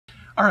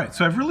All right,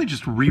 so I've really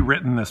just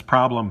rewritten this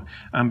problem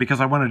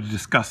because I wanted to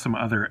discuss some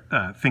other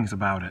things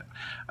about it.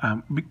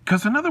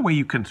 Because another way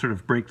you can sort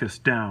of break this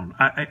down,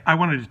 I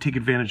wanted to take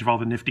advantage of all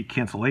the nifty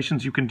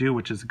cancellations you can do,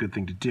 which is a good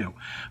thing to do.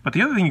 But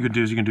the other thing you can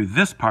do is you can do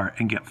this part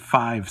and get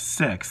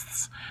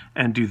 5/6,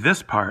 and do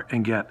this part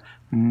and get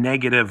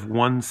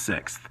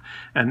 -1/6.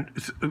 And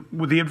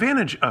with the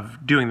advantage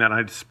of doing that,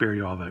 I'd spare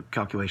you all the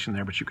calculation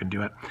there, but you can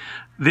do it.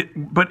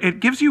 But it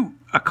gives you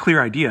a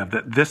clear idea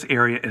that this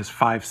area is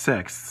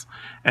 5/6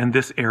 and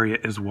this area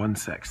is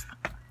 1/6.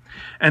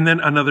 And then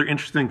another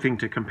interesting thing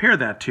to compare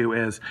that to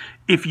is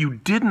if you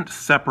didn't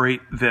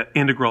separate the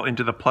integral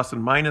into the plus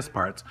and minus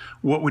parts,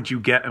 what would you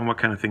get and what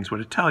kind of things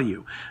would it tell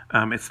you?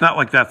 It's not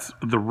like that's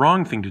the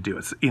wrong thing to do.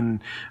 It's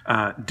in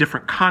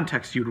different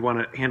contexts you'd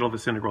want to handle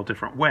this integral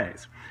different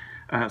ways.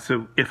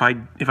 So if I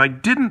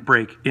didn't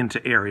break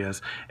into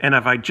areas, and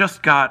if I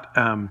just got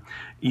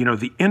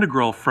the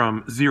integral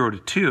from 0 to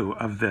 2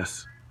 of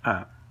this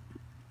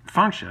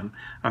function,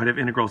 I would have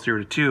integral 0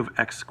 to 2 of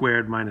x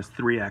squared minus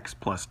 3x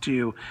plus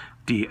 2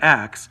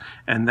 dx,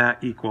 and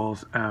that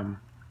equals, and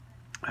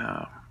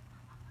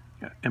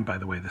by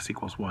the way, this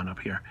equals 1 up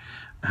here.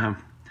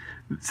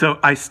 So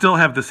I still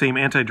have the same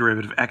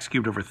antiderivative x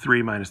cubed over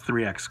 3 minus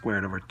 3x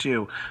squared over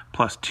 2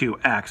 plus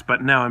 2x,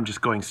 but now I'm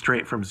just going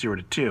straight from 0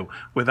 to 2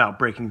 without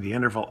breaking the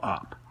interval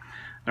up.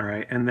 All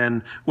right, and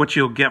then what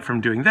you'll get from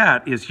doing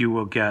that is you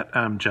will get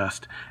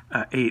just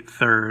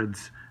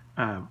 8/3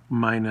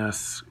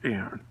 minus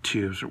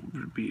 2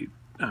 would be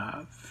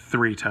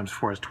 3 times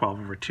 4 is 12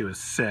 over 2 is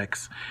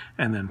 6,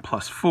 and then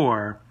plus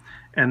 4.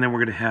 And then we're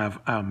going to have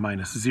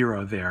minus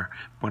 0 there.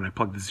 When I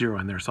plug the 0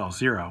 in there, it's all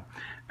 0.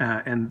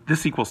 And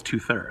this equals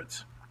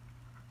 2/3.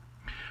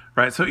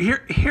 Right, so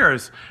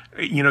here's,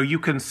 you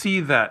can see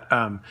that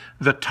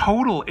the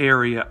total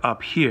area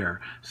up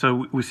here,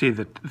 so we see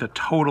that the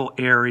total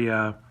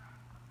area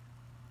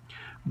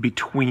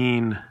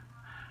between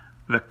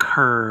the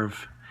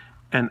curve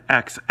and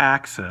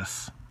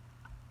x-axis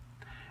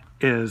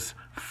is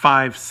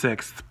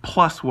 5/6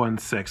 plus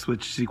 1/6,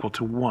 which is equal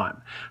to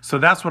 1. So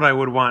that's what I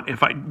would want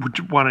if I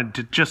wanted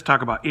to just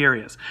talk about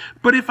areas.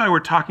 But if I were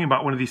talking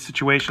about one of these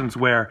situations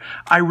where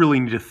I really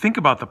need to think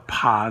about the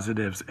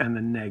positives and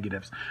the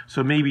negatives,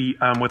 so maybe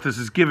what this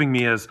is giving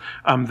me is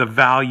the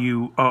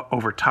value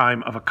over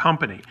time of a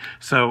company.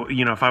 So,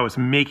 if I was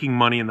making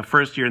money in the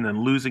first year and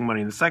then losing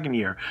money in the second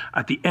year,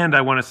 at the end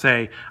I want to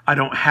say I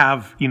don't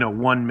have,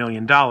 $1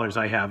 million,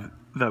 I have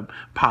the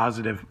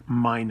positive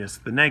minus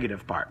the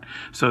negative part.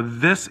 So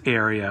this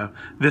area,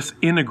 this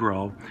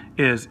integral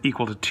is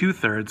equal to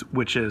 2/3,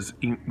 which is,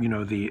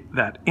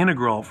 that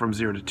integral from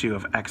 0 to 2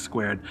 of x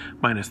squared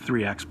minus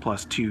 3x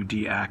plus 2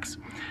 dx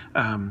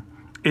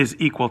is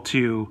equal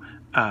to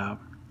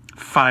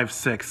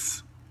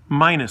 5/6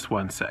 minus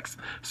 1/6.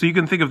 So you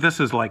can think of this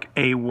as like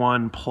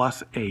A1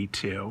 plus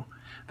A2.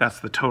 That's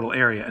the total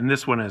area. And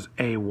this one is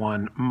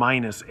A1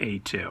 minus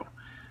A2.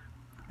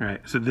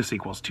 Right? So this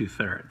equals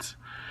 2/3.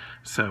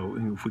 So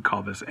if we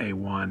call this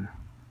A1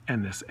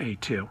 and this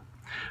A2.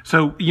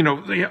 So,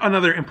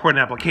 another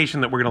important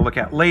application that we're going to look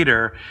at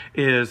later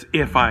is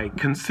if I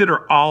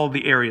consider all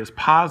the areas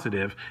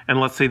positive, and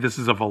let's say this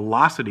is a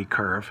velocity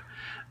curve,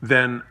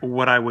 then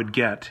what I would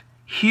get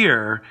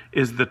here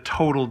is the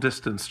total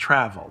distance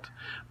traveled.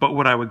 But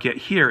what I would get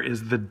here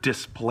is the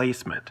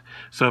displacement.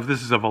 So if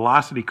this is a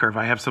velocity curve,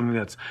 I have something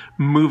that's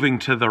moving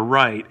to the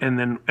right, and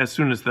then as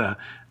soon as the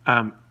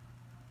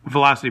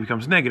velocity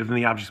becomes negative, then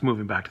the object's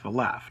moving back to the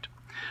left.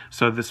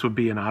 So this would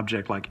be an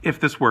object like, if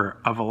this were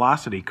a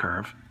velocity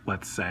curve,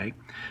 let's say,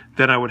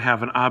 then I would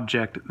have an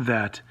object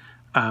that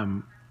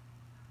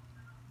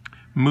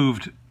went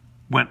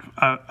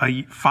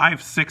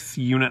 5/6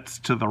 units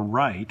to the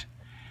right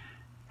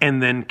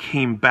and then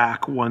came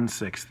back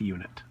 1/6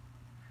 unit.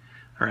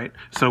 All right.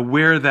 So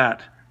where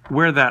that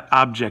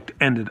object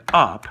ended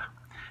up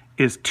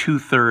is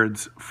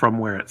 2/3 from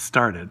where it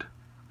started,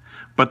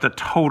 but the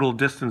total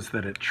distance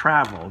that it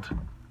traveled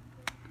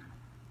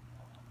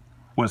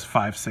was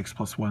 5/6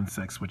 plus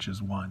 1/6, which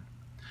is 1.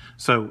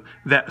 So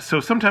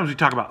sometimes we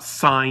talk about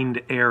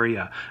signed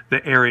area,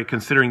 the area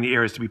considering the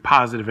areas to be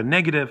positive and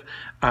negative.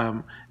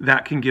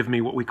 That can give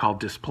me what we call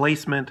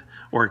displacement,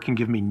 or it can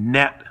give me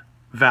net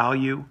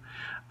value.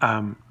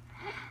 And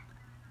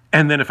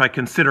then if I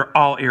consider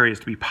all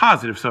areas to be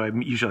positive, so I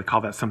usually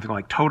call that something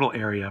like total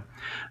area,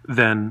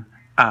 then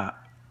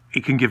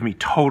it can give me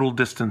total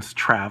distance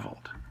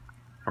traveled.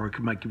 Or it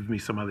might give me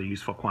some other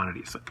useful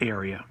quantities,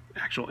 area,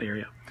 actual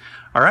area.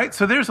 All right,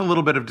 so there's a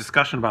little bit of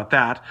discussion about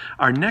that.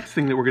 Our next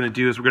thing that we're going to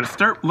do is we're going to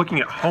start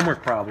looking at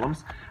homework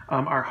problems.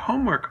 Our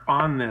homework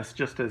on this,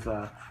 just as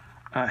a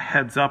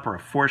heads up or a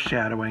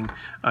foreshadowing,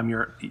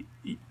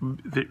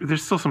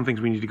 there's still some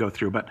things we need to go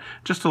through, but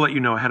just to let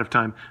you know ahead of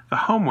time, the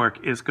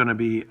homework is going to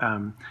be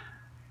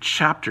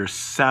chapter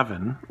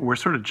 7. We're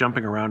sort of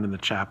jumping around in the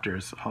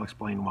chapters. I'll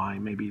explain why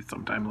maybe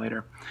sometime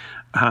later,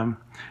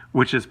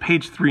 which is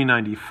page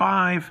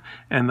 395,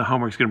 and the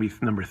homework is going to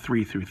be number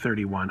 3 through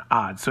 31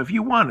 odd. So if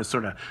you want to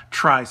sort of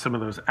try some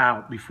of those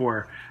out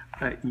before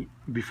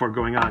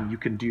going on, you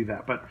can do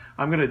that. But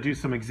I'm going to do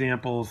some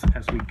examples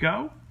as we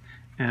go,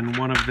 and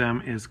one of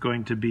them is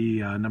going to be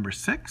number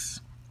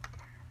 6.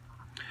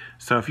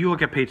 So if you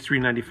look at page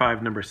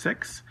 395, number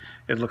 6,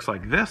 it looks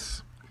like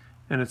this.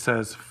 And it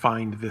says,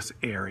 find this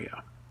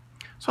area.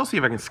 So I'll see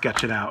if I can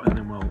sketch it out, and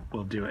then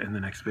we'll do it in the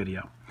next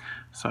video.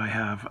 So I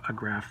have a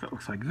graph that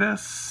looks like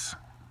this.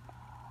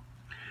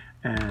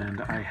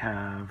 And I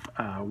have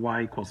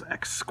y equals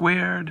x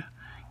squared.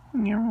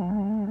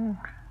 Y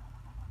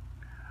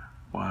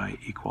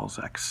equals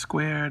x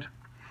squared.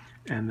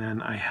 And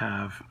then I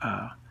have,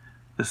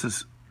 this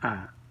is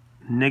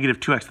negative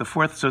 2x to the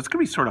fourth. So it's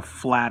going to be sort of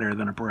flatter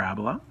than a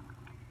parabola.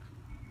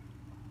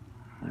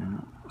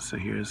 So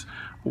here's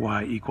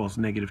y equals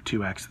negative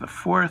 2x to the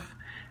fourth,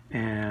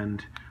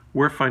 and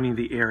we're finding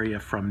the area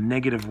from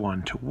negative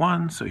 1 to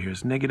 1. So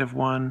here's negative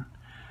 1,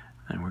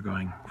 and we're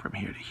going from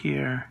here to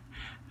here,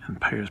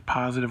 and here's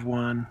positive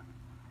 1.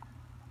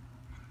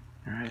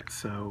 All right,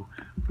 so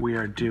we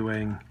are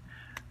doing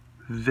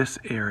this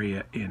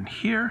area in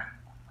here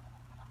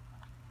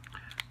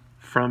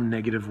from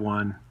negative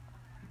 1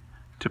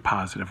 to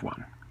positive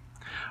 1.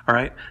 All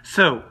right,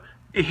 so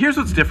here's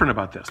what's different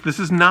about this. This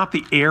is not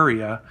the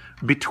area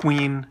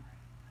between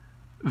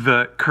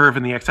the curve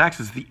and the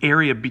x-axis, the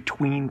area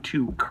between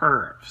two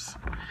curves.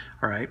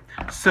 All right,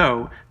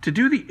 so to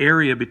do the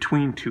area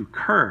between two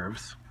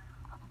curves,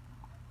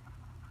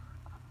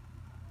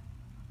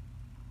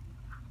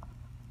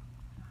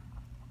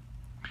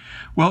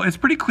 well, it's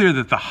pretty clear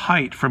that the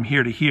height from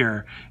here to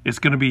here is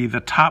going to be the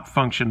top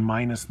function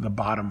minus the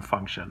bottom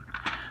function.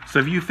 So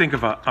if you think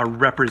of a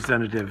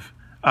representative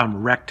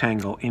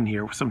rectangle in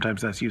here,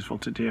 sometimes that's useful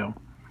to do.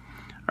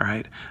 All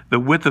right, the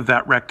width of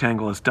that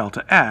rectangle is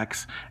delta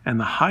x, and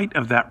the height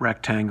of that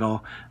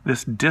rectangle,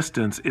 this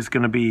distance, is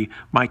going to be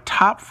my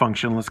top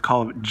function, let's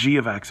call it g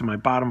of x, and my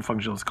bottom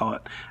function, let's call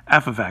it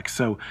f of x.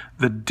 So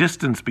the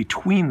distance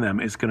between them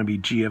is going to be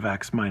g of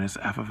x minus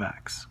f of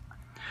x.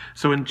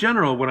 So in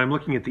general, when I'm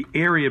looking at the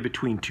area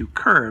between two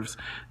curves,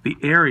 the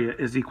area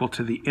is equal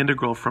to the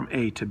integral from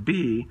a to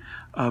b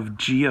of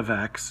g of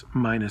x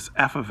minus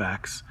f of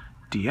x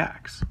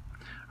dx.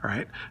 All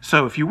right,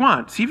 so if you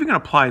want, see if you can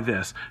apply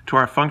this to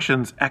our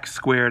functions x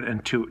squared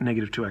and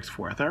negative 2x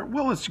fourth.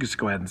 Well, let's just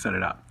go ahead and set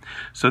it up.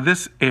 So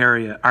this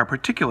area, our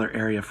particular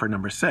area for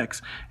number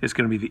 6, is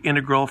going to be the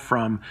integral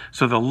from,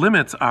 so the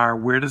limits are,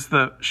 where does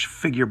the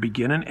figure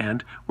begin and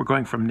end? We're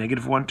going from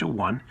negative 1 to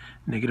 1,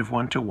 negative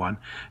 1 to 1.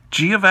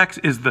 G of x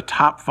is the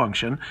top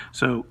function,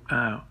 so,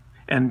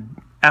 and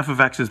f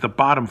of x is the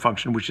bottom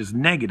function, which is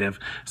negative,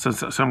 so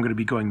I'm going to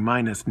be going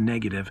minus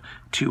negative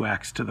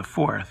 2x to the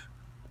fourth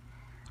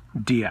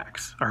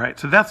dx. All right,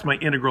 so that's my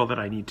integral that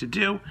I need to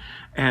do,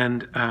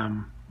 and I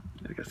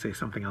gotta say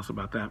something else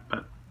about that,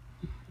 but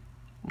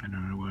I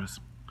don't know what it was.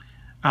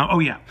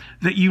 Oh yeah,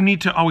 that you need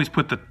to always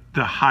put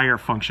the higher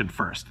function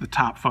first. The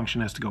top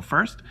function has to go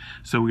first,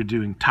 so we're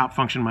doing top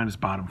function minus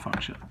bottom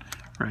function,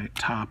 right?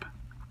 Top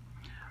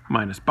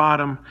minus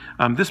bottom.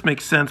 This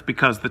makes sense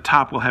because the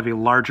top will have a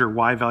larger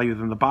y value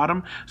than the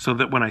bottom, so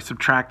that when I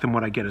subtract them,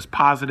 what I get is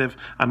positive.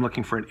 I'm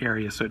looking for an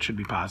area, so it should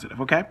be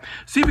positive, okay?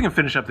 See if you can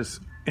finish up this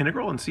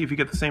integral and see if you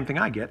get the same thing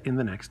I get in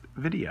the next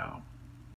video.